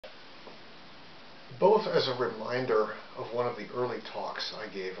both as a reminder of one of the early talks I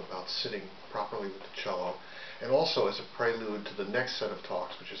gave about sitting properly with the cello, and also as a prelude to the next set of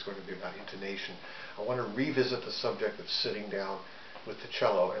talks, which is going to be about intonation. I want to revisit the subject of sitting down with the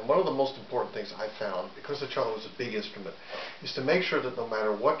cello. And one of the most important things I found, because the cello is a big instrument, is to make sure that no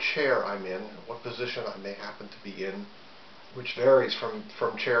matter what chair I'm in, what position I may happen to be in, which varies from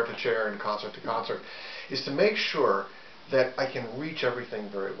chair to chair and concert to concert, is to make sure that I can reach everything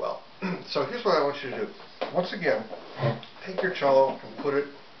very well. So here's what I want you to do. Once again, take your cello and put it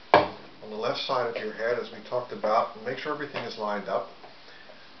on the left side of your head, as we talked about, and make sure everything is lined up.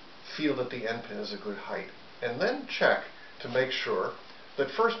 Feel that the end pin is a good height. And then check to make sure that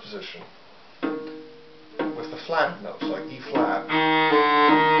first position, with the flat notes, like E flat,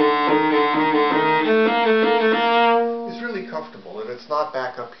 is really comfortable, that it's not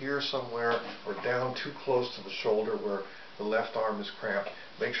back up here somewhere or down too close to the shoulder where the left arm is cramped.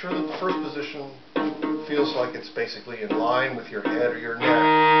 Make sure that the first position feels like it's basically in line with your head or your neck.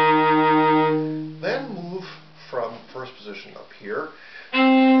 Then move from first position up here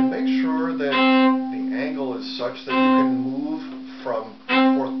and make sure that the angle is such that you can move from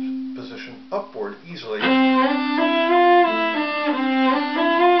fourth position upward easily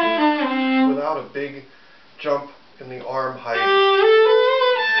without a big jump in the arm height,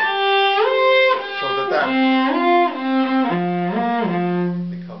 so that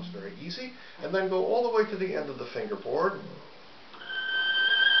becomes very easy. And then go all the way to the end of the fingerboard.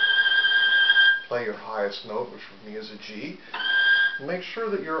 Play your highest note, which for me is a G. Make sure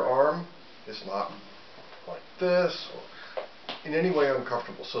that your arm is not like this or in any way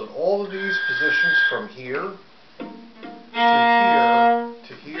uncomfortable, so that all of these positions from here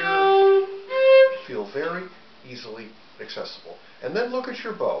to here feel very easily accessible. And then look at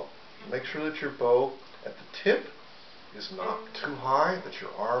your bow. Make sure that your bow at the tip is not too high, that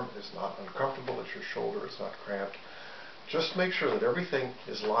your arm is not uncomfortable, that your shoulder is not cramped. Just make sure that everything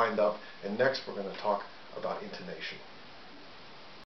is lined up, and next we're going to talk about intonation.